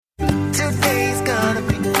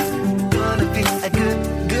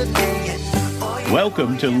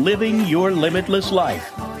Welcome to Living Your Limitless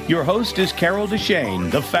Life. Your host is Carol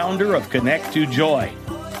Deshane, the founder of Connect to Joy.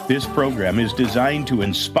 This program is designed to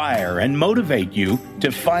inspire and motivate you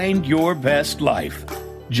to find your best life.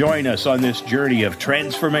 Join us on this journey of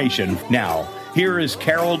transformation. Now, here is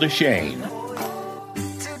Carol Deshane.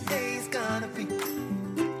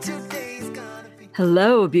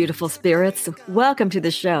 Hello, beautiful spirits. Welcome to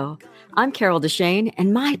the show. I'm Carol Deshane,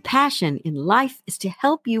 and my passion in life is to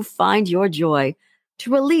help you find your joy,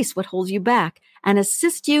 to release what holds you back, and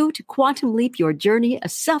assist you to quantum leap your journey of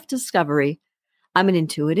self-discovery. I'm an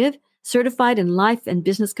intuitive, certified in life and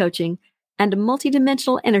business coaching, and a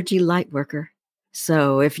multidimensional energy light worker.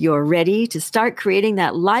 So if you're ready to start creating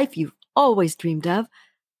that life you've always dreamed of,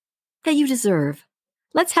 that you deserve,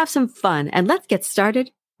 let's have some fun and let's get started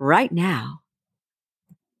right now.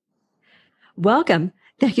 Welcome.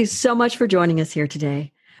 Thank you so much for joining us here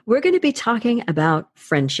today. We're going to be talking about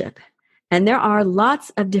friendship. And there are lots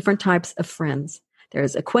of different types of friends.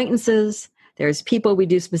 There's acquaintances, there's people we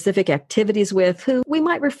do specific activities with who we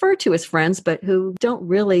might refer to as friends, but who don't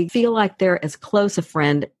really feel like they're as close a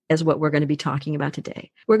friend as what we're going to be talking about today.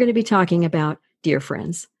 We're going to be talking about dear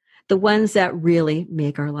friends, the ones that really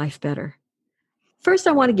make our life better. First,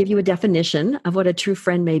 I want to give you a definition of what a true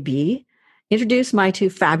friend may be, introduce my two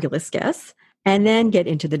fabulous guests, and then get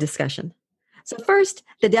into the discussion. So first,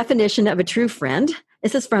 the definition of a true friend.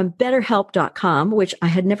 This is from BetterHelp.com, which I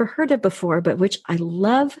had never heard of before, but which I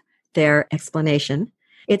love their explanation.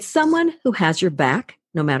 It's someone who has your back,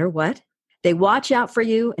 no matter what. They watch out for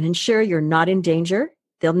you and ensure you're not in danger.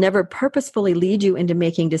 They'll never purposefully lead you into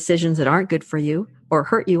making decisions that aren't good for you or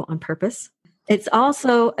hurt you on purpose. It's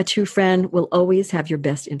also a true friend will always have your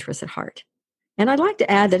best interests at heart. And I'd like to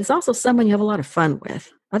add that it's also someone you have a lot of fun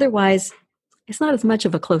with. Otherwise, it's not as much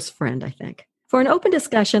of a close friend, I think. For an open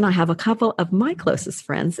discussion, I have a couple of my closest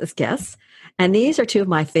friends as guests, and these are two of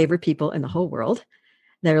my favorite people in the whole world.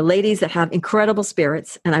 They're ladies that have incredible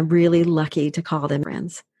spirits, and I'm really lucky to call them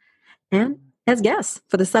friends. And as guests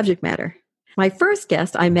for the subject matter. My first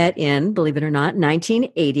guest I met in, believe it or not,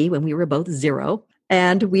 1980 when we were both 0,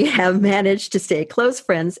 and we have managed to stay close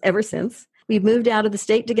friends ever since. We've moved out of the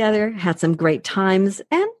state together, had some great times,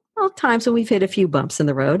 and times when we've hit a few bumps in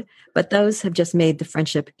the road, but those have just made the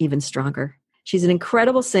friendship even stronger. She's an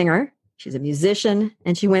incredible singer. She's a musician,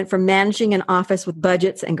 and she went from managing an office with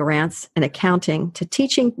budgets and grants and accounting to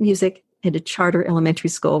teaching music at a charter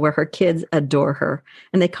elementary school where her kids adore her,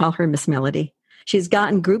 and they call her Miss Melody. She's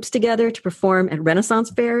gotten groups together to perform at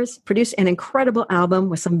Renaissance fairs, produced an incredible album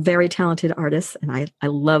with some very talented artists, and I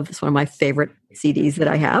love it's one of my favorite CDs that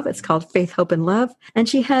I have. It's called Faith, Hope, and Love, and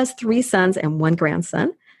she has 3 sons and 1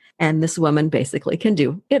 grandson. And this woman basically can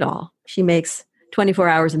do it all. She makes 24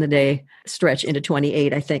 hours in the day stretch into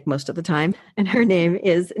 28, I think, most of the time. And her name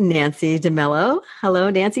is Nancy DeMello.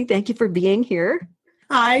 Hello, Nancy. Thank you for being here.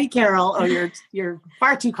 Hi, Carol. Oh, you're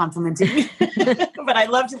far too complimenting, but I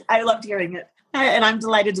loved hearing it, and I'm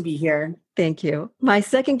delighted to be here. Thank you. My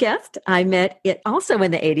second guest, I met it also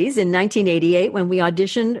in the 80s, in 1988, when we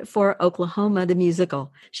auditioned for Oklahoma, the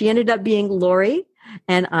musical. She ended up being Lori,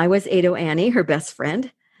 and I was Ado Annie, her best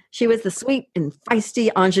friend. She was the sweet and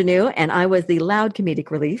feisty ingenue, and I was the loud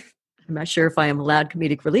comedic relief. I'm not sure if I am loud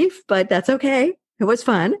comedic relief, but that's okay. It was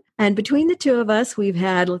fun. And between the two of us, we've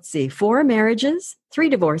had, 4 marriages, 3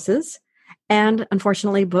 divorces, and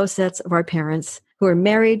unfortunately, both sets of our parents who are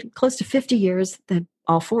married close to 50 years, that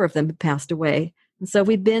all 4 of them have passed away. And so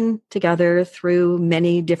we've been together through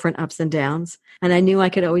many different ups and downs. And I knew I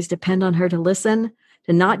could always depend on her to listen,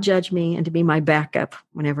 to not judge me, and to be my backup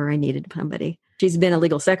whenever I needed somebody. She's been a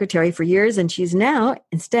legal secretary for years, and she's now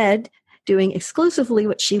instead doing exclusively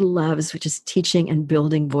what she loves, which is teaching and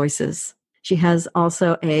building voices. She has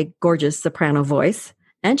also a gorgeous soprano voice,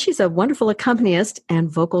 and she's a wonderful accompanist and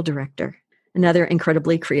vocal director. Another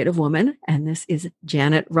incredibly creative woman, and this is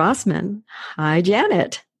Janet Rossman. Hi,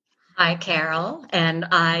 Janet. Hi, Carol. And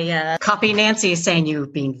I copy Nancy saying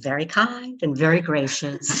you've been very kind and very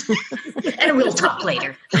gracious. And we'll talk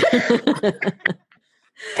later.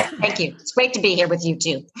 Thank you. It's great to be here with you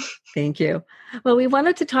too. Thank you. Well, we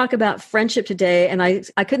wanted to talk about friendship today, and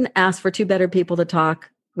I couldn't ask for 2 better people to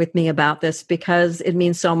talk with me about this because it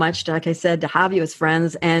means so much, like I said, to have you as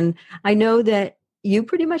friends. And I know that you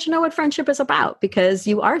pretty much know what friendship is about because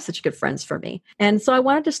you are such good friends for me. And so I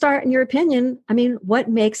wanted to start, in your opinion, what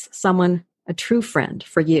makes someone a true friend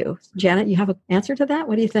for you? Janet, you have an answer to that?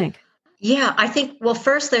 What do you think? Yeah, I think,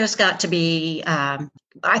 first there's got to be,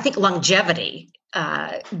 longevity.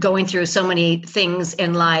 Going through so many things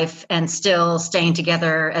in life and still staying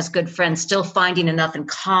together as good friends, still finding enough in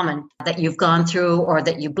common that you've gone through or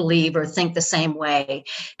that you believe or think the same way.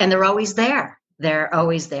 And they're always there. They're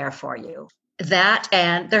always there for you. That,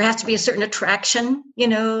 and there has to be a certain attraction,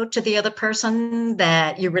 to the other person,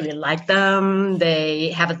 that you really like them.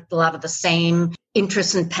 They have a lot of the same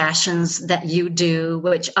interests and passions that you do,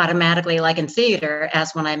 which automatically, like in theater,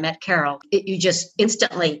 as when I met Carol, you just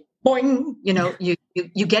instantly, boing,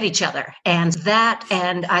 you get each other. And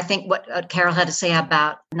I think what Carol had to say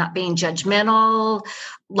about not being judgmental,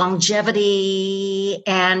 longevity,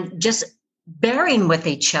 and just bearing with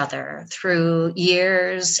each other through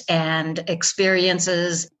years and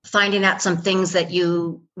experiences, finding out some things that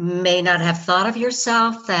you may not have thought of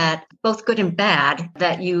yourself, that both good and bad,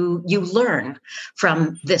 that you learn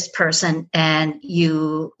from this person, and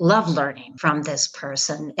you love learning from this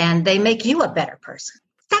person, and they make you a better person.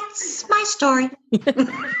 That's my story.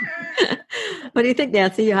 What do you think,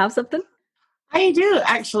 Nancy? You have something? I do,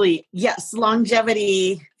 actually. Yes,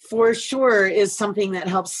 longevity for sure is something that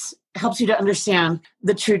helps you to understand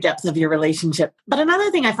the true depth of your relationship. But another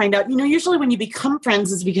thing I find out, usually when you become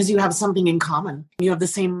friends is because you have something in common. You have the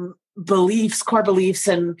same beliefs, core beliefs,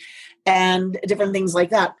 and different things like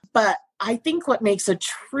that. But I think what makes a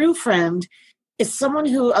true friend is someone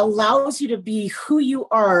who allows you to be who you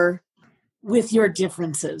are with your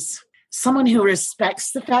differences. Someone who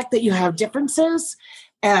respects the fact that you have differences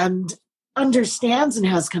and understands and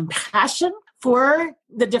has compassion for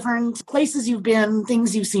the different places you've been,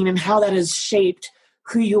 things you've seen, and how that has shaped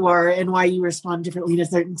who you are and why you respond differently to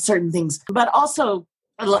certain things. But also,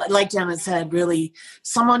 like Janet said, really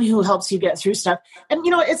someone who helps you get through stuff. And,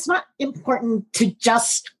 it's not important to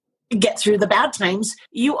just get through the bad times.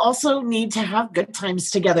 You also need to have good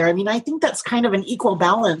times together. I mean, I think that's kind of an equal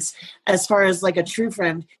balance as far as like a true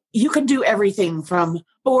friend. You can do everything from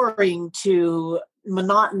boring to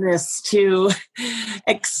monotonous to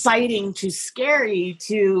exciting to scary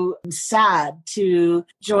to sad to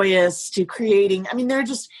joyous to creating. I mean,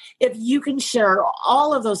 if you can share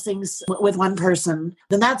all of those things with one person,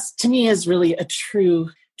 then that's, to me, is really a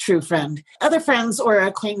true friend. Other friends or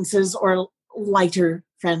acquaintances or lighter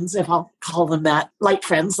friends, if I'll call them that, light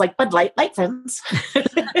friends, like Bud Light, light friends.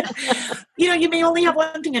 You may only have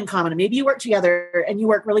one thing in common. Maybe you work together and you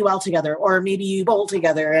work really well together, or maybe you bowl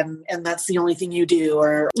together and that's the only thing you do,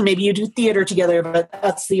 or maybe you do theater together, but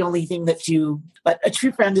that's the only thing but a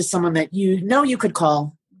true friend is someone that you could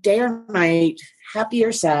call day or night, happy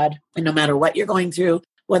or sad, and no matter what you're going through,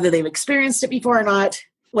 whether they've experienced it before or not,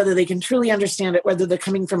 whether they can truly understand it, whether they're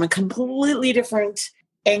coming from a completely different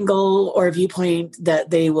angle or viewpoint,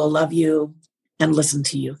 that they will love you and listen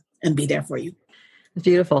to you and be there for you.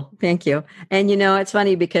 Beautiful. Thank you. And it's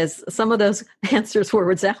funny because some of those answers were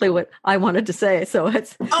exactly what I wanted to say. So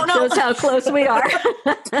it shows how close we are.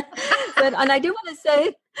 And I do want to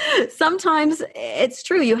say, sometimes it's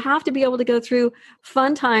true. You have to be able to go through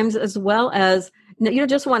fun times as well as, you don't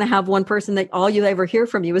just want to have one person that all you ever hear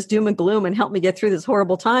from you is doom and gloom and help me get through this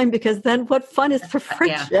horrible time, because then what fun is the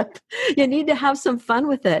friendship? Yeah. You need to have some fun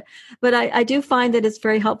with it. But I do find that it's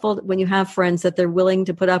very helpful when you have friends that they're willing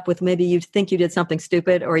to put up with, maybe you think you did something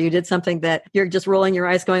stupid or you did something that you're just rolling your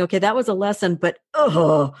eyes going, okay, that was a lesson, but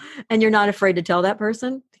and you're not afraid to tell that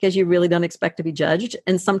person because you really don't expect to be judged.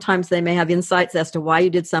 And sometimes they may have insights as to why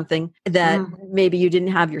you did something that maybe you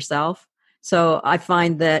didn't have yourself. So I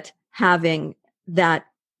find that having that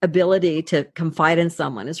ability to confide in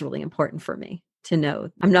someone is really important for me to know.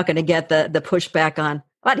 I'm not going to get the pushback on,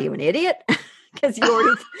 what, are you an idiot? Because you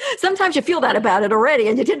already, sometimes you feel that about it already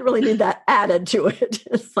and you didn't really need that added to it.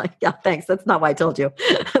 It's like, yeah, thanks. That's not why I told you.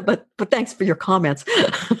 but thanks for your comments.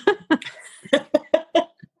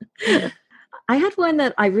 I had one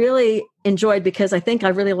that I really enjoyed because I think I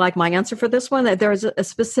really like my answer for this one. That there was a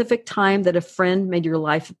specific time that a friend made your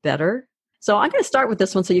life better. So I'm going to start with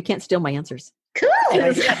this one so you can't steal my answers. Cool.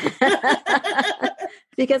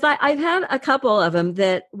 Because I've had a couple of them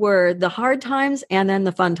that were the hard times and then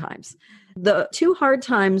the fun times. The two hard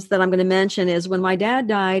times that I'm going to mention is when my dad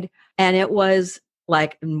died and it was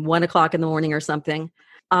like 1:00 in the morning or something.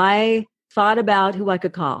 I thought about who I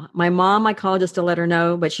could call. My mom, I called just to let her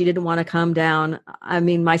know, but she didn't want to come down. I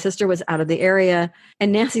mean, my sister was out of the area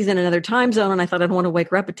and Nancy's in another time zone. And I thought I don't want to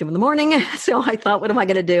wake her up at 2 a.m. So I thought, what am I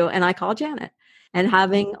going to do? And I called Janet. And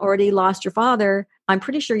having already lost your father, I'm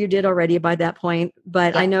pretty sure you did already by that point,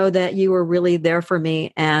 but I know that you were really there for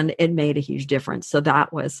me and it made a huge difference. So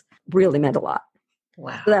that was really meant a lot.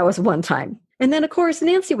 Wow. So that was one time. And then, of course,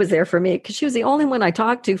 Nancy was there for me because she was the only one I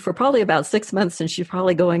talked to for probably about 6 months. And she's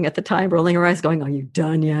probably going at the time, rolling her eyes going, are you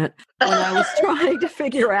done yet? And I was trying to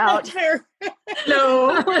figure out.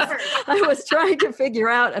 No. I was trying to figure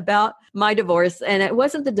out about my divorce. And it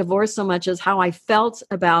wasn't the divorce so much as how I felt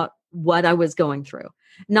about what I was going through.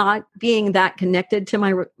 not being that connected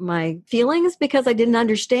to my feelings because I didn't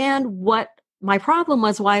understand what my problem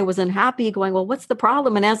was, why I was unhappy, going, well, what's the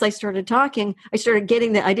problem? And as I started talking, I started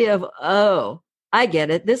getting the idea of, oh, I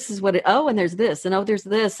get it. This is what and there's this, and there's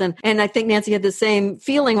this. And I think Nancy had the same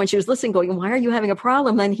feeling when she was listening, going, why are you having a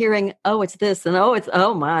problem? And hearing, oh, it's this, and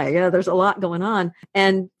oh my, yeah, there's a lot going on.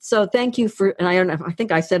 And so thank you and I don't know, I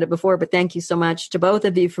think I said it before, but thank you so much to both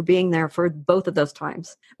of you for being there for both of those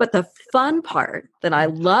times. But the fun part that I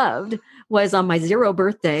loved was on my 0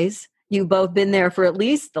 birthdays. You've both been there for at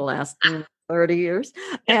least the last 30 years.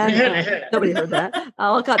 And nobody heard that.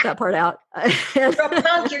 I'll cut that part out. You're a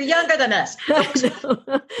punk, you're younger than us.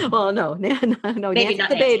 Well, no, Maybe Nancy's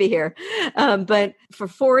the baby here. But for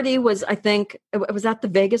 40 was, I think, was that the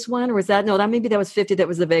Vegas one? Or was that, maybe that was 50. That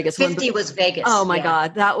was the Vegas 50 one. 50 was Vegas. Oh my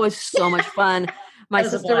God. That was so much fun. My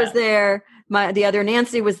sister was there. The other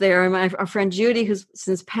Nancy was there, and our friend Judy, who's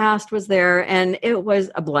since passed, was there, and it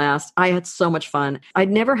was a blast. I had so much fun.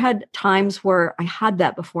 I'd never had times where I had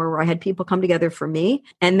that before, where I had people come together for me,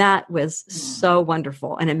 and that was so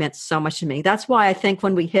wonderful, and it meant so much to me. That's why I think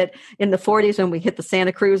when we hit in the 40s, when we hit the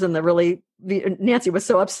Santa Cruz and Nancy was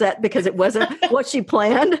so upset because it wasn't what she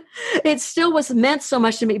planned. It still was meant so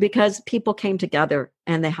much to me because people came together,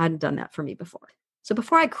 and they hadn't done that for me before. So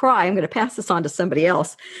before I cry, I'm going to pass this on to somebody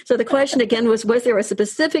else. So the question again was there a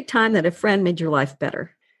specific time that a friend made your life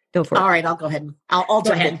better? Go for it. All right, I'll go ahead. I'll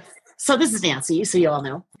jump in. So this is Nancy, so you all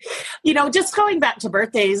know. Just going back to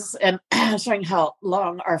birthdays and showing how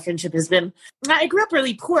long our friendship has been. I grew up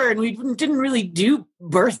really poor, and we didn't really do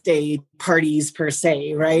birthday parties per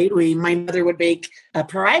se, right? My mother would bake a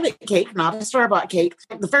private cake, not a store-bought cake.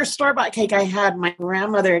 The first store-bought cake I had, my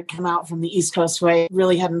grandmother had come out from the East Coast, who I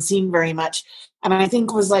really hadn't seen very much. And I think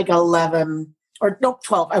it was like 12.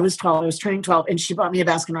 I was 12. I was turning 12, and she bought me a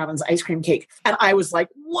Baskin-Robbins ice cream cake. And I was like,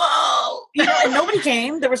 whoa, and nobody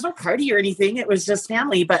came. There was no party or anything. It was just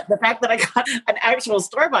family. But the fact that I got an actual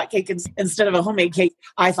store-bought cake instead of a homemade cake,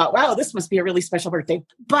 I thought, wow, this must be a really special birthday.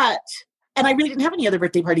 And I really didn't have any other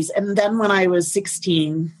birthday parties. And then when I was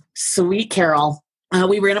 16, Sweet Carol,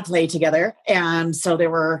 we were in a play together. And so there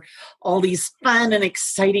were all these fun and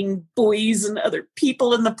exciting boys and other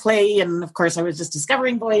people in the play. And of course, I was just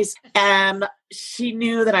discovering boys. And she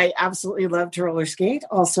knew that I absolutely loved to roller skate,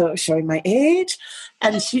 also showing my age.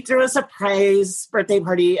 And she threw a surprise birthday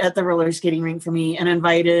party at the roller skating rink for me and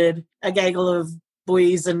invited a gaggle of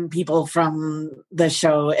boys and people from the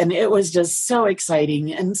show. And it was just so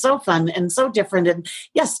exciting and so fun and so different. And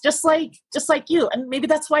yes, just like you. And maybe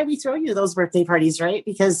that's why we throw you those birthday parties, right?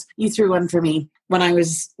 Because you threw one for me when I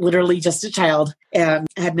was literally just a child and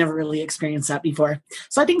had never really experienced that before.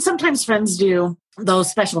 So I think sometimes friends do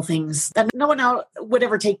those special things that no one else would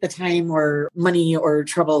ever take the time or money or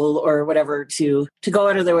trouble or whatever to go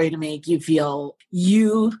out of their way to make you feel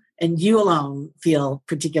you and you alone feel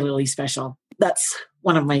particularly special. That's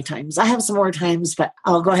one of my times. I have some more times, but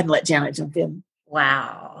I'll go ahead and let Janet jump in.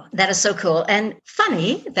 Wow, that is so cool. And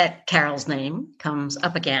funny that Carol's name comes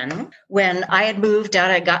up again. When I had moved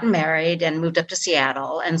out, I had gotten married and moved up to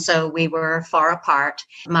Seattle. And so we were far apart.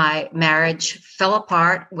 My marriage fell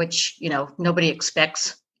apart, which, nobody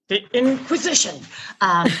expects. The Inquisition.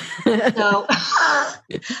 So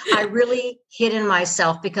I really hid in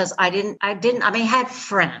myself because I had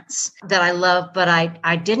friends that I loved, but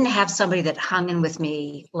I didn't have somebody that hung in with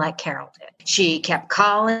me like Carol did. She kept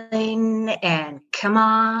calling and come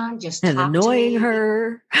on, just and talk annoying to me.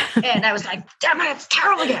 Her. And I was like, damn it, it's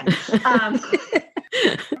Carol again.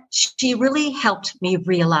 She really helped me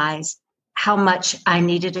realize how much I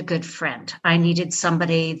needed a good friend. I needed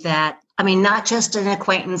somebody not just an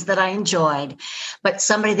acquaintance that I enjoyed, but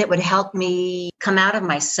somebody that would help me come out of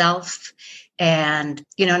myself and,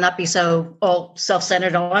 not be so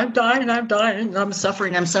self-centered. Oh, I'm dying, I'm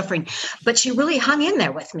suffering. But she really hung in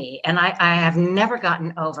there with me. And I have never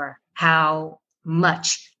gotten over how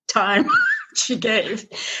much time she gave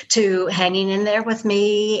to hanging in there with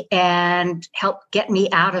me and help get me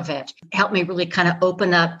out of it. Help me really kind of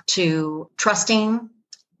open up to trusting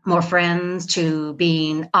more friends, to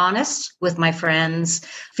being honest with my friends,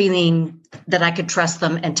 feeling that I could trust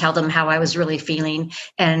them and tell them how I was really feeling,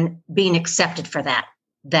 and being accepted for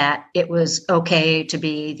that it was okay to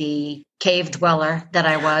be the cave dweller that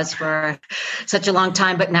I was for such a long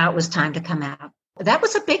time, but now it was time to come out. That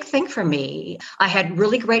was a big thing for me. I had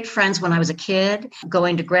really great friends when I was a kid,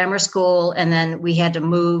 going to grammar school, and then we had to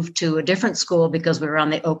move to a different school because we were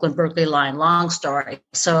on the Oakland-Berkeley line. Long story.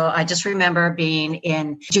 So I just remember being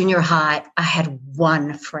in junior high. I had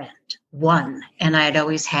one friend, one, and I had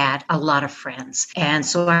always had a lot of friends. And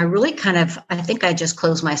so I really I think I just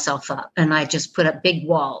closed myself up and I just put up big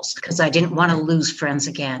walls because I didn't want to lose friends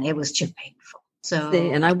again. It was too painful. So,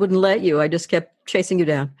 and I wouldn't let you. I just kept chasing you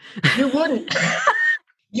down. You wouldn't.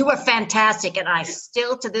 You were fantastic, and I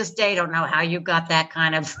still to this day don't know how you got that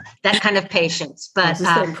kind of patience. But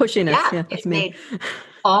pushiness, it made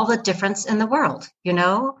all the difference in the world.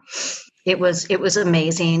 It was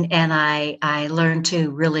amazing, and I learned to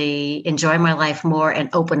really enjoy my life more and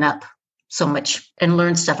open up so much and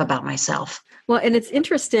learn stuff about myself. Well, and it's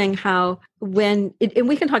interesting how and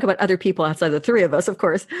we can talk about other people outside the three of us, of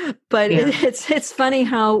course, but it's funny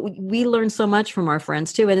how we learn so much from our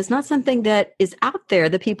friends too. And it's not something that is out there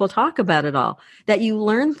that people talk about at all, that you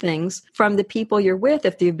learn things from the people you're with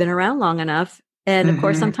if you've been around long enough. And of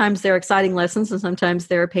course, sometimes they're exciting lessons and sometimes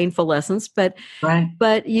they're painful lessons, but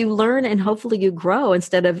you learn and hopefully you grow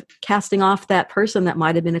instead of casting off that person that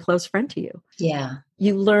might've been a close friend to you. Yeah.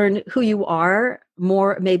 You learn who you are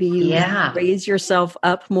more. Maybe you raise yourself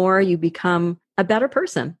up more. You become a better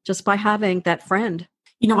person just by having that friend.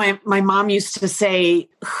 My mom used to say,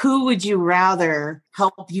 who would you rather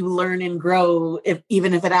help you learn and grow,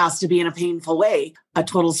 even if it has to be in a painful way? A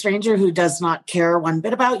total stranger who does not care one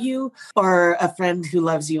bit about you, or a friend who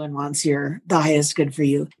loves you and wants the highest good for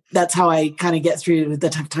you? That's how I kind of get through the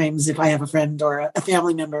tough times. If I have a friend or a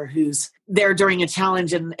family member who's there during a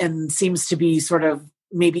challenge and seems to be sort of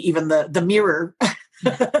maybe even the mirror. So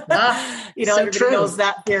everybody true. knows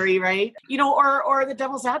that theory, right? Or the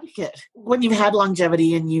devil's advocate. When you've had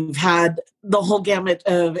longevity and you've had the whole gamut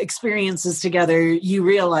of experiences together, you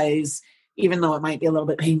realize, even though it might be a little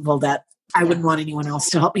bit painful, that I wouldn't want anyone else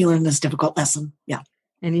to help me learn this difficult lesson. Yeah.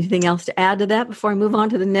 Anything else to add to that before I move on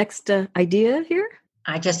to the next idea here?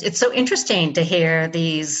 It's so interesting to hear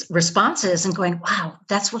these responses and going, wow,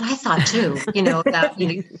 that's what I thought too. About,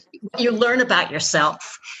 you learn about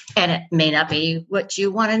yourself and it may not be what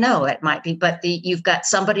you want to know. It might be, but you've got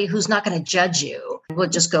somebody who's not going to judge you. We'll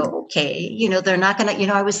just go, okay, they're not going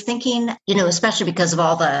to, I was thinking, especially because of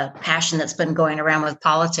all the passion that's been going around with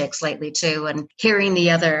politics lately too, and hearing the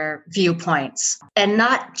other viewpoints and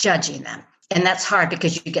not judging them. And that's hard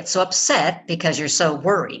because you get so upset because you're so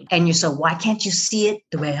worried and you're so, why can't you see it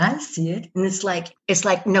the way I see it? And it's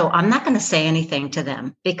like, no, I'm not going to say anything to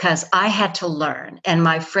them because I had to learn and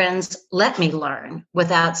my friends let me learn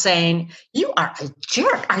without saying, you are a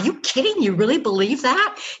jerk. Are you kidding? You really believe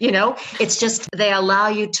that? It's just, they allow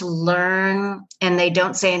you to learn and they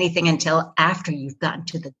don't say anything until after you've gotten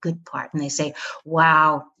to the good part. And they say,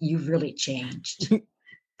 wow, you really changed.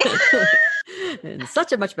 In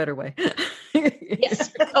such a much better way.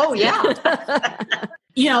 Yes. Oh, yeah.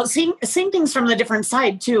 Seeing things from the different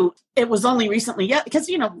side too. It was only recently, because,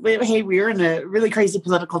 hey, we're in a really crazy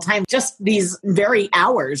political time. Just these very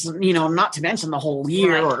hours, not to mention the whole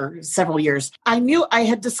year or several years. I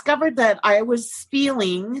had discovered that I was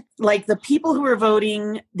feeling like the people who were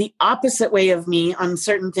voting the opposite way of me on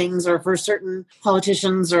certain things or for certain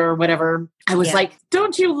politicians or whatever. I was like,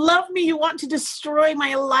 don't you love me? You want to destroy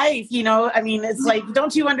my life. It's like,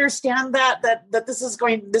 don't you understand that this is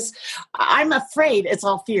I'm afraid it's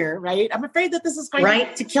all fear, right? I'm afraid that this is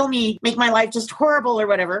going to kill me, make my life just horrible or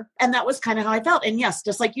whatever. And that was kind of how I felt. And yes,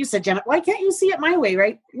 just like you said, Janet, why can't you see it my way,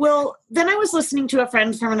 right? Well, then I was listening to a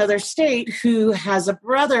friend from another state who has a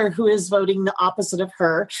brother who is voting the opposite of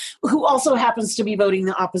her, who also happens to be voting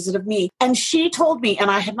the opposite of me. And she told me, and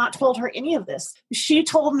I had not told her any of this, she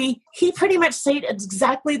told me he pretty much said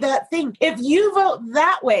exactly that thing. If you vote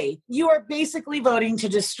that way, you are basically voting to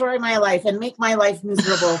destroy my life and make my life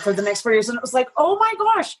miserable for the next 4 years. And it was like, oh my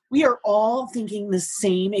gosh, we are all thinking the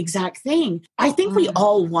same exact thing. I think we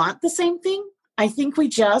all want the same thing. I think we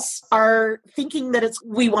just are thinking that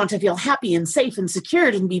we want to feel happy and safe and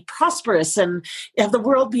secured and be prosperous and have the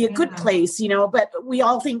world be a good place, but we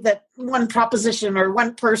all think that one proposition or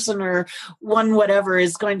one person or one whatever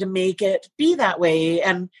is going to make it be that way.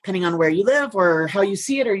 And depending on where you live or how you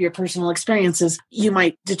see it or your personal experiences, you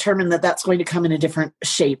might determine that that's going to come in a different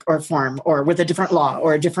shape or form or with a different law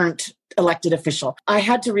or a different elected official. I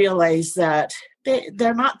had to realize that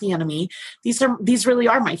they're not the enemy. These really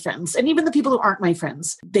are my friends. And even the people who aren't my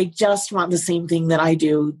friends, they just want the same thing that I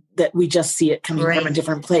do, that we just see it coming from a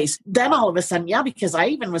different place. Then all of a sudden, because I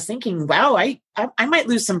even was thinking, wow, I might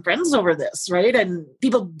lose some friends over this, right? And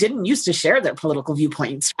people didn't used to share their political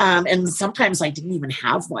viewpoints. And sometimes I didn't even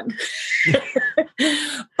have one.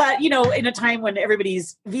 But, in a time when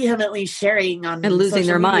everybody's vehemently sharing on and losing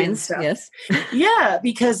their social media and minds. stuff. Yes. Yeah,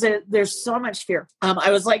 because there's so much fear.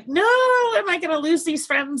 I was like, no, am I going to lose these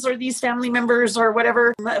friends or these family members or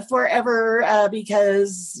whatever forever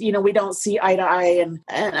because, we don't see eye to eye.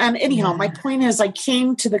 And anyhow, my point is I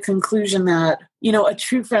came to the conclusion that, a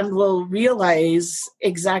true friend will realize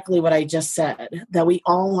exactly what I just said, that we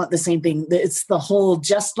all want the same thing. It's the whole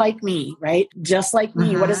just like me, right? Just like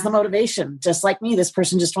me. What is the motivation? Just like me, this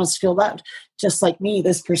person just wants to feel loved. Just like me,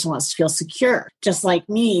 this person wants to feel secure. Just like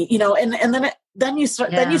me, and then you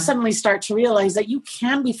suddenly start to realize that you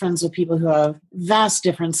can be friends with people who have vast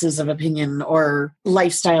differences of opinion or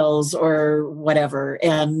lifestyles or whatever.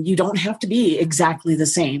 And you don't have to be exactly the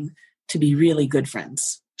same to be really good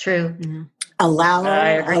friends. True. Mm-hmm. Allow.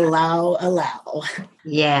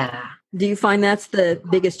 Yeah. Do you find that's the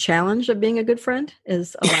biggest challenge of being a good friend,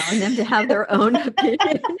 is allowing them to have their own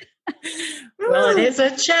opinion? Well, it is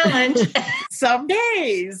a challenge. Some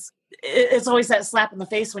days. It's always that slap in the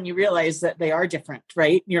face when you realize that they are different,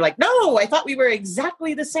 right? And you're like, no, I thought we were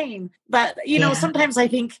exactly the same. But, sometimes I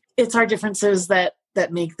think it's our differences that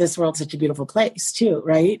make this world such a beautiful place too,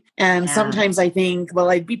 right? And sometimes I think, well,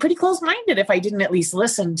 I'd be pretty close-minded if I didn't at least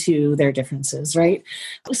listen to their differences, right?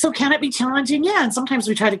 So can it be challenging? Yeah. And sometimes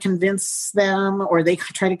we try to convince them or they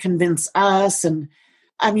try to convince us. And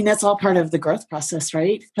I mean, that's all part of the growth process,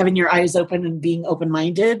 right? Having your eyes open and being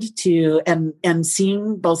open-minded to and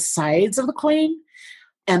seeing both sides of the coin.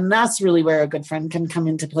 And that's really where a good friend can come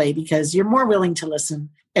into play, because you're more willing to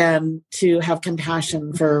listen and to have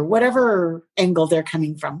compassion for whatever angle they're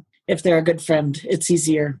coming from. If they're a good friend, it's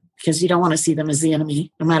easier because you don't want to see them as the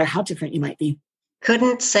enemy, no matter how different you might be.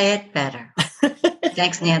 Couldn't say it better.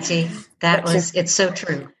 Thanks, Nancy. It's so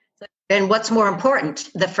true. And what's more important,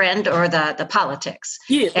 the friend or the politics?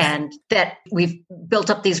 Yeah. And that we've built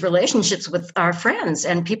up these relationships with our friends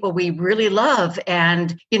and people we really love.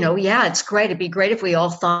 And, it's great. It'd be great if we all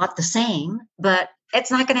thought the same, but it's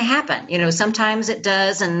not going to happen. Sometimes it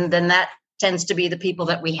does. And then that tends to be the people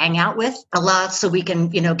that we hang out with a lot. So we can,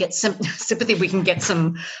 get some sympathy. We can get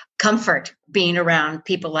some comfort being around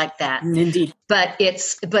people like that. Indeed. But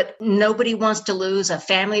nobody wants to lose a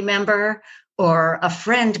family member or a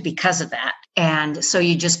friend because of that. And so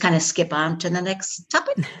you just kind of skip on to the next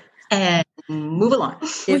topic and move along.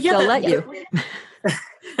 If they'll let you.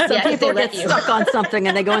 Some people get stuck on something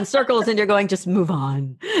and they go in circles and you're going, just move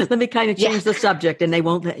on. Let me kind of change the subject, and they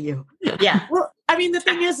won't let you. Yeah. Well, I mean, the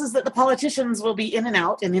thing is that the politicians will be in and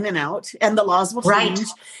out, and the laws will change,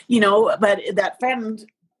 but that friend,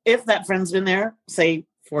 if that friend's been there, say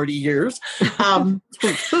 40 years. Who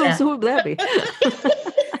would that be?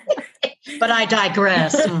 But I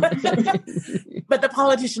digress. But the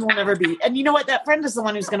politician will never be. And you know what? That friend is the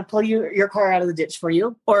one who's going to pull your car out of the ditch for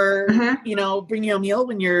you, or, bring you a meal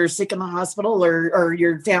when you're sick in the hospital, or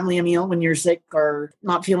your family a meal when you're sick or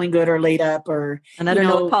not feeling good or laid up, and I don't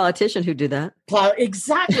know a politician who do that.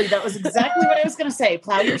 Exactly. That was exactly what I was going to say.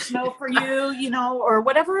 Plow your snow for you, or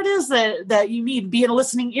whatever it is that you need. Be a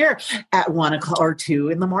listening ear at 1 o'clock or 2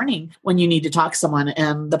 in the morning when you need to talk to someone,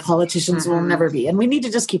 and the politicians will never be. And we need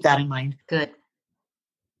to just keep that in mind. Good.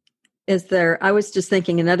 I was just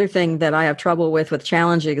thinking another thing that I have trouble with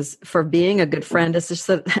challenges for being a good friend is just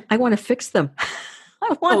that I want to fix them.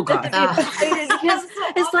 I want them to be persuaded, because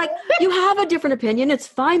it's like, you have a different opinion. It's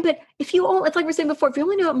fine. But it's like we were saying before, if you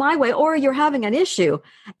only do it my way, or you're having an issue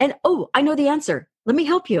and, I know the answer, let me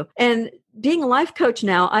help you. And being a life coach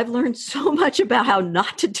now, I've learned so much about how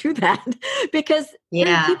not to do that, because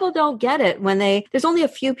people don't get it there's only a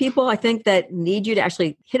few people I think that need you to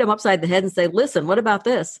actually hit them upside the head and say, listen, what about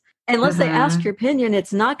this? Unless they ask your opinion,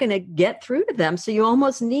 it's not going to get through to them. So you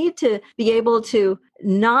almost need to be able to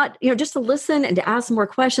not, just to listen and to ask more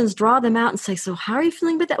questions, draw them out and say, so how are you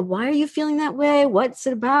feeling about that? Why are you feeling that way? What's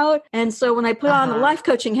it about? And so when I put on the life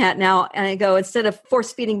coaching hat now and I go, instead of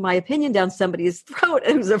force feeding my opinion down somebody's throat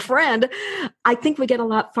who's a friend, I think we get a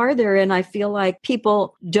lot farther. And I feel like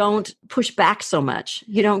people don't push back so much.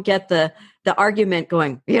 You don't get the argument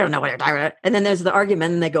going, you don't know what you're talking about. And then there's the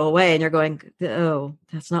argument and they go away and you're going, oh,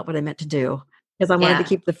 that's not what I meant to do. Because I wanted to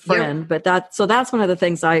keep the friend. But that's one of the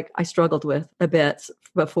things I struggled with a bit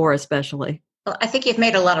before, especially. Well, I think you've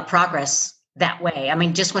made a lot of progress that way. I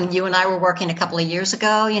mean, just when you and I were working a couple of years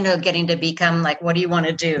ago, getting to become like, what do you want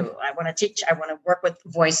to do? I want to teach. I want to work with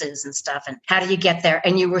voices and stuff. And how do you get there?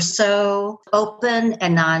 And you were so open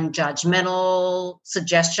and non-judgmental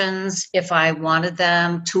suggestions if I wanted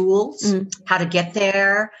them, tools, how to get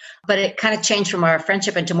there. But it kind of changed from our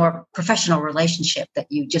friendship into more professional relationship that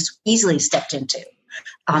you just easily stepped into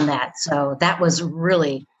on that. So that was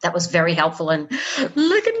very helpful. And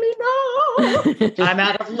look at me now. I'm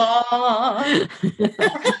out of law.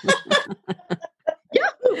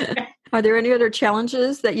 Are there any other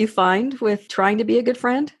challenges that you find with trying to be a good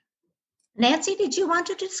friend? Nancy, did you want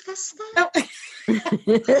to discuss that? Oh.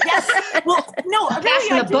 Yes. Well, no,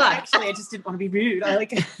 Passing the buck. Actually, I just didn't want to be rude. I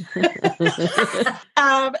like it.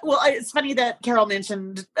 Well, it's funny that Carol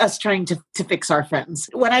mentioned us trying to fix our friends.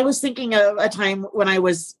 When I was thinking of a time when I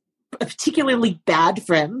was a particularly bad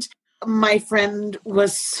friend, my friend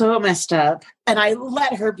was so messed up and I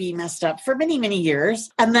let her be messed up for many, many years.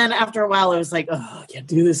 And then after a while, I was like, oh, I can't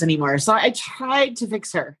do this anymore. So I tried to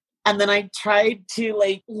fix her. And then I tried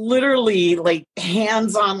to literally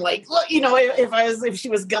hands on, look, if she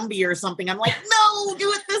was Gumby or something, I'm like, no,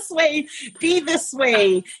 do it this way, be this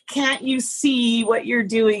way. Can't you see what you're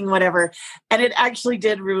doing? Whatever. And it actually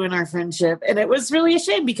did ruin our friendship. And it was really a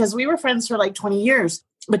shame because we were friends for 20 years.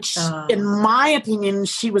 But in my opinion,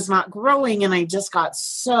 she was not growing. And I just got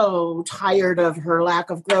so tired of her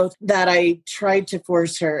lack of growth that I tried to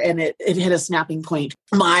force her and it hit a snapping point.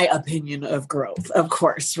 My opinion of growth, of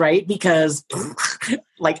course, right? Because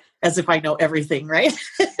as if I know everything, right?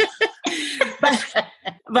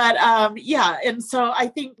 But yeah. And so I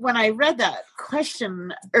think when I read that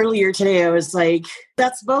question earlier today, I was like,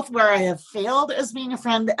 that's both where I have failed as being a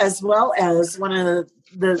friend, as well as one of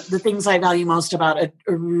the things I value most about a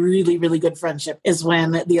really, really good friendship is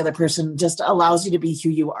when the other person just allows you to be who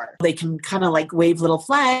you are. They can kind of wave little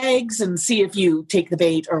flags and see if you take the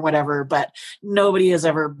bait or whatever, but nobody has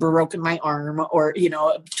ever broken my arm or,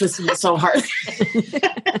 twisting it so hard.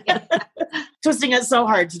 Twisting it so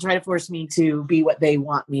hard to try to force me to be what they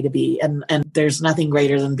want me to be. And there's nothing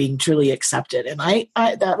greater than being truly accepted. And I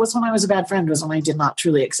that was when I was a bad friend, was when I did not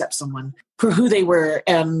truly accept someone for who they were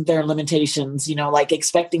and their limitations, like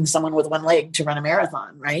expecting someone with one leg to run a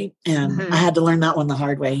marathon, right? And I had to learn that one the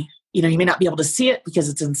hard way. You may not be able to see it because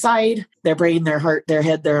it's inside their brain, their heart, their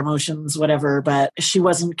head, their emotions, whatever, but she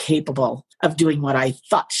wasn't capable of doing what I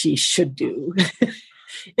thought she should do.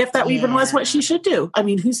 If that even was what she should do. I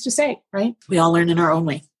mean, who's to say, right? We all learn in our own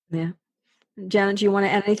way. Yeah. Janet, do you want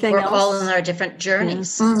to add anything else? We're all in our different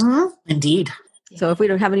journeys. Yeah. Mm-hmm. Indeed. So if we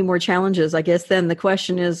don't have any more challenges, I guess then the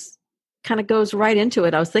question is, kind of goes right into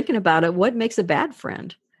it. I was thinking about it. What makes a bad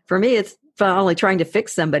friend? For me, it's not only trying to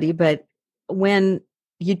fix somebody, but when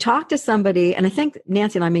you talk to somebody, and I think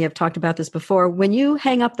Nancy and I may have talked about this before, when you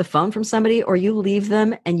hang up the phone from somebody or you leave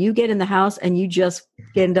them and you get in the house and you just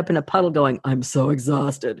end up in a puddle going, I'm so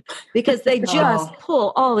exhausted, because they just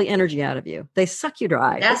pull all the energy out of you. They suck you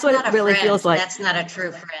dry. That's what it really feels like. That's not a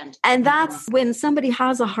true friend. And that's when somebody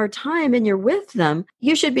has a hard time and you're with them,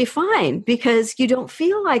 you should be fine because you don't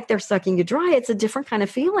feel like they're sucking you dry. It's a different kind of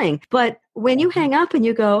feeling. But when you hang up and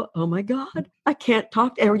you go, oh my God, I can't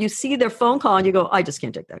talk, or you see their phone call and you go, I just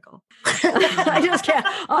can't take that call.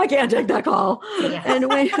 I can't take that call. Yeah. And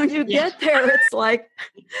when you get there, it's like,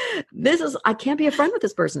 I can't be a friend with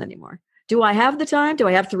this person anymore. Do I have the time? Do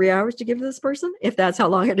I have 3 hours to give to this person? If that's how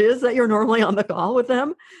long it is that you're normally on the call with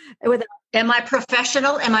them. Am I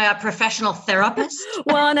professional? Am I a professional therapist?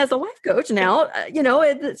 Well, and as a life coach now,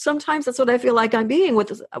 sometimes that's what I feel like I'm being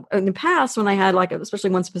with. In the past, when I had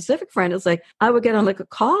especially one specific friend, it's like I would get on a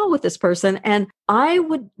call with this person and I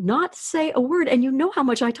would not say a word. And you know how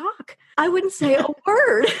much I talk. I wouldn't say a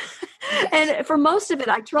word. And for most of it,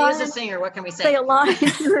 I try. He was a singer. What can we say? Say a line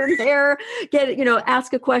here and there,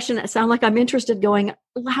 ask a question, sound like I'm interested, going,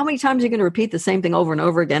 how many times are you going to repeat the same thing over and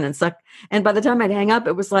over again and suck? And by the time I'd hang up,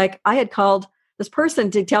 it was like I had called this person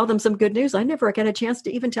to tell them some good news. I never got a chance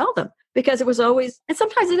to even tell them because it was always, and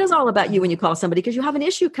sometimes it is all about you when you call somebody because you have an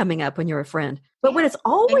issue coming up when you're a friend. But when it's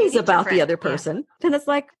always about the other person, then it's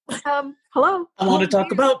like, hello. I want to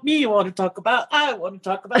talk about me. I want to talk about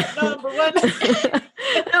number one.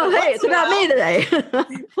 No, hey, it's about me today.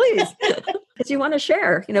 Please. Because you want to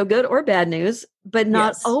share, good or bad news, but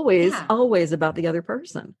not always about the other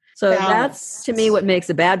person. So that's, to me, what makes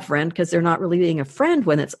a bad friend, because they're not really being a friend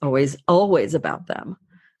when it's always about them.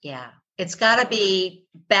 Yeah. It's got to be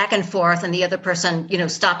back and forth, and the other person,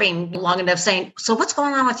 stopping long enough saying, so what's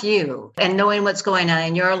going on with you? And knowing what's going on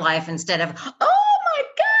in your life instead of, oh my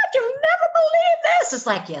God, you'll never believe this. It's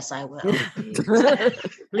like, yes, I will.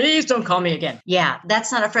 Please don't call me again. Yeah,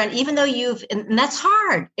 that's not a friend. Even though and that's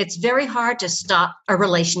hard. It's very hard to stop a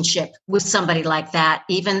relationship with somebody like that,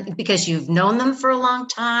 even because you've known them for a long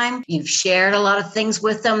time. You've shared a lot of things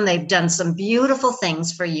with them. They've done some beautiful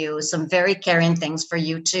things for you, some very caring things for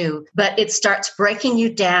you too. But it starts breaking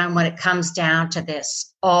you down when it comes down to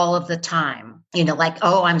this. all of the time. Like,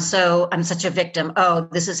 oh, I'm such a victim. Oh,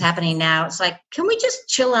 this is happening now. It's like, can we just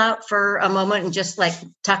chill out for a moment and just like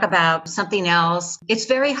talk about something else? It's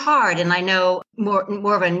very hard. And I know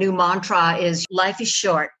more of a new mantra is life is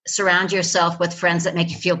short. Surround yourself with friends that make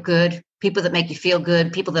you feel good. People that make you feel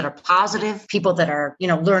good, people that are positive, people that are,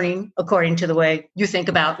 learning according to the way you think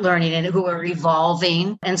about learning and who are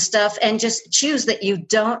evolving and stuff. And just choose that you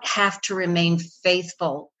don't have to remain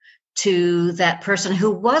faithful to that person who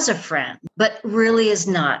was a friend, but really is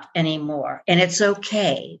not anymore. And it's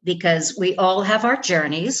okay because we all have our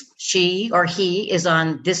journeys. She or he is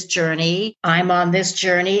on this journey. I'm on this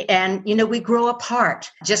journey. And, we grow apart,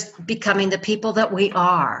 just becoming the people that we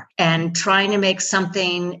are and trying to make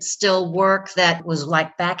something still work that was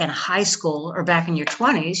like back in high school or back in your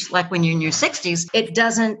 20s, like when you're in your 60s. It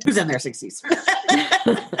doesn't. Who's in their 60s?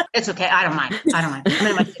 It's okay. I don't mind. I'm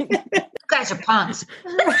in my 60s. You guys are punks.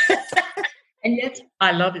 And yet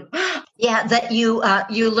I love you. Yeah, that you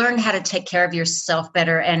learn how to take care of yourself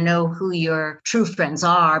better and know who your true friends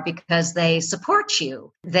are because they support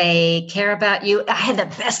you. They care about you. I had the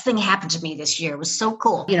best thing happen to me this year. It was so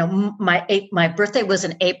cool. My birthday was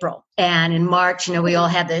in April. And in March, we all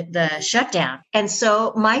had the shutdown. And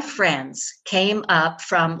so my friends came up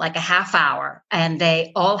from like a half hour and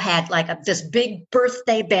they all had like this big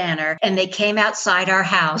birthday banner and they came outside our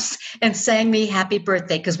house and sang me happy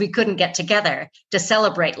birthday because we couldn't get together to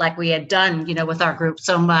celebrate like we had done, with our group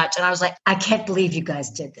so much. And I was like, I can't believe you guys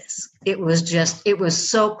did this. It was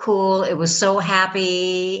so cool. It was so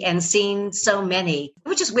happy and seeing so many.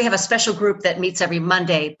 We have a special group that meets every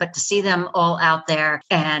Monday, but to see them all out there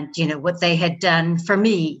and, what they had done for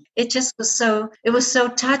me, it was so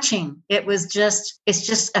touching. It's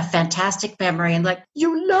just a fantastic memory. And like,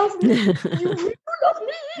 you love me. You really love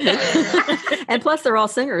me. And plus they're all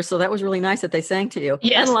singers. So that was really nice that they sang to you.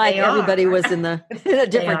 Yes, unlike everybody was in a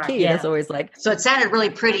different key. Yeah. That's always like. So it sounded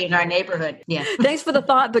really pretty in our neighborhood. Yeah. Thanks for the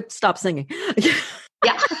thought, but stop singing.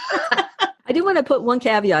 Yeah. I do want to put one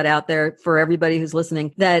caveat out there for everybody who's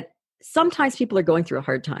listening that sometimes people are going through a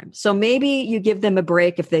hard time. So maybe you give them a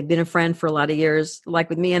break if they've been a friend for a lot of years. Like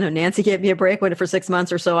with me, I know Nancy gave me a break for 6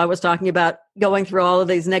 months or so. I was talking about going through all of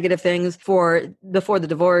these negative things before the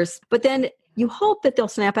divorce. But then you hope that they'll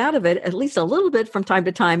snap out of it at least a little bit from time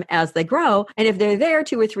to time as they grow. And if they're there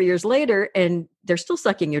 2 or 3 years later and they're still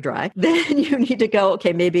sucking you dry, then you need to go,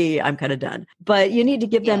 okay, maybe I'm kind of done. But you need to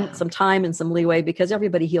give them some time and some leeway because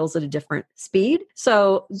everybody heals at a different speed.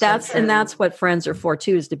 So that's what friends are for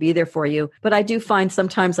too, is to be there for you. But I do find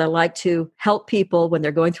sometimes I like to help people when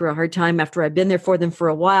they're going through a hard time after I've been there for them for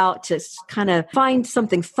a while to kind of find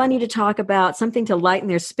something funny to talk about, something to lighten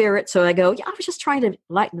their spirit. So I go, I was just trying to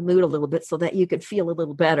lighten the mood a little bit so that you could feel a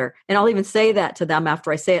little better. And I'll even say that to them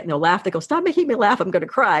after I say it and they'll laugh. They go, stop making me laugh. I'm going to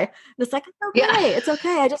cry. And it's like, okay. Hey, it's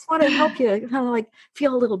okay. I just want to help you kind of like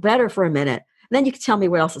feel a little better for a minute. And then you can tell me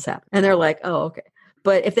what else has happened. And they're like, oh, okay.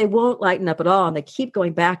 But if they won't lighten up at all and they keep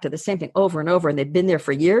going back to the same thing over and over and they've been there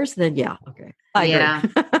for years, then okay. I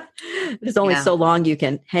agree. There's only so long you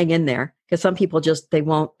can hang in there because some people they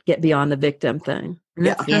won't get beyond the victim thing. And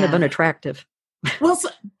that's kind of unattractive. Well,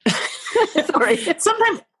 sorry.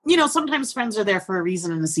 Sometimes friends are there for a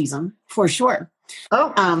reason and a season, for sure.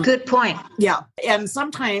 Oh, good point. Yeah. And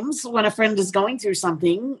sometimes when a friend is going through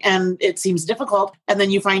something and it seems difficult, and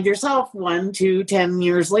then you find yourself 1, 2, 10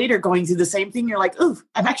 years later going through the same thing, you're like, ooh,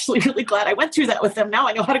 I'm actually really glad I went through that with them. Now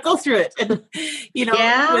I know how to go through it. And,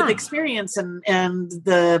 with experience and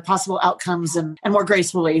the possible outcomes and more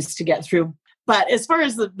graceful ways to get through. But as far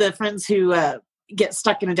as the friends who get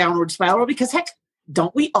stuck in a downward spiral, because heck,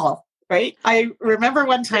 don't we all? Right. I remember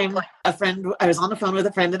one time I was on the phone with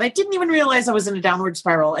a friend and I didn't even realize I was in a downward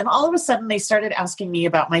spiral. And all of a sudden they started asking me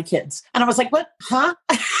about my kids. And I was like, what? Huh?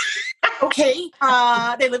 Okay.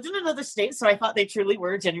 They lived in another state. So I thought they truly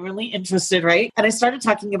were genuinely interested. Right. And I started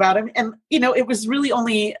talking about him. And, it was really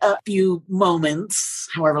only a few moments,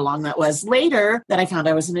 however long that was, later that I found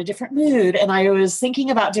I was in a different mood. And I was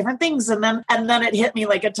thinking about different things. And then it hit me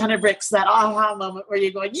like a ton of bricks, that aha moment where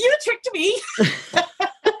you're going, you tricked me.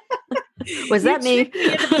 Was that me?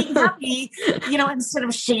 Being happy, instead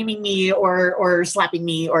of shaming me or slapping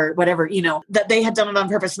me or whatever, that they had done it on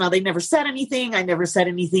purpose. Now, they never said anything. I never said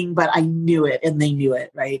anything, but I knew it and they knew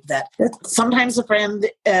it, right? That sometimes a friend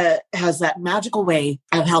has that magical way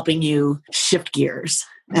of helping you shift gears.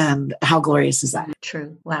 And how glorious is that?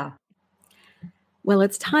 True. Wow. Well,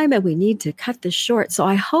 it's time and we need to cut this short. So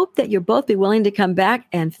I hope that you'll both be willing to come back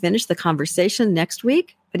and finish the conversation next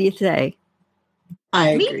week. What do you say?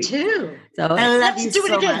 I agree. Me too. So let's do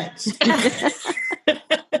it again.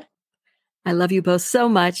 I love you both so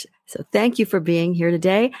much. So thank you for being here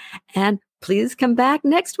today. And Please come back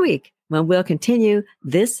next week when we'll continue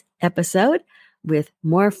this episode with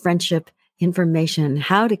more friendship information,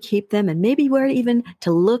 how to keep them, and maybe where even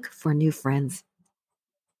to look for new friends.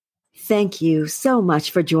 Thank you so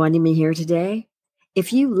much for joining me here today.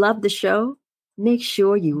 If you love the show, make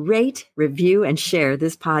sure you rate, review, and share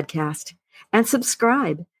this podcast, and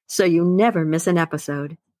subscribe so you never miss an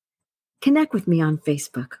episode. Connect with me on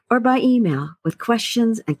Facebook or by email with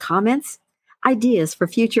questions and comments, ideas for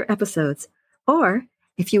future episodes, or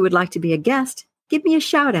if you would like to be a guest, give me a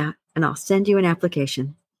shout out and I'll send you an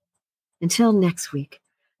application. Until next week,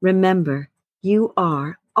 remember, you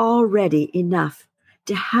are already enough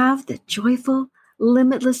to have the joyful,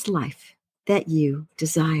 limitless life that you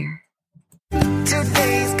desire.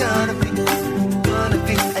 Today's gonna be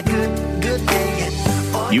a good day.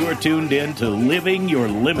 You are tuned in to Living Your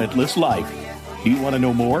Limitless Life. Do you want to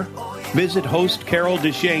know more? Visit host Carol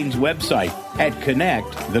Deshane's website at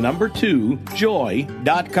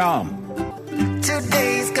connect2joy.com.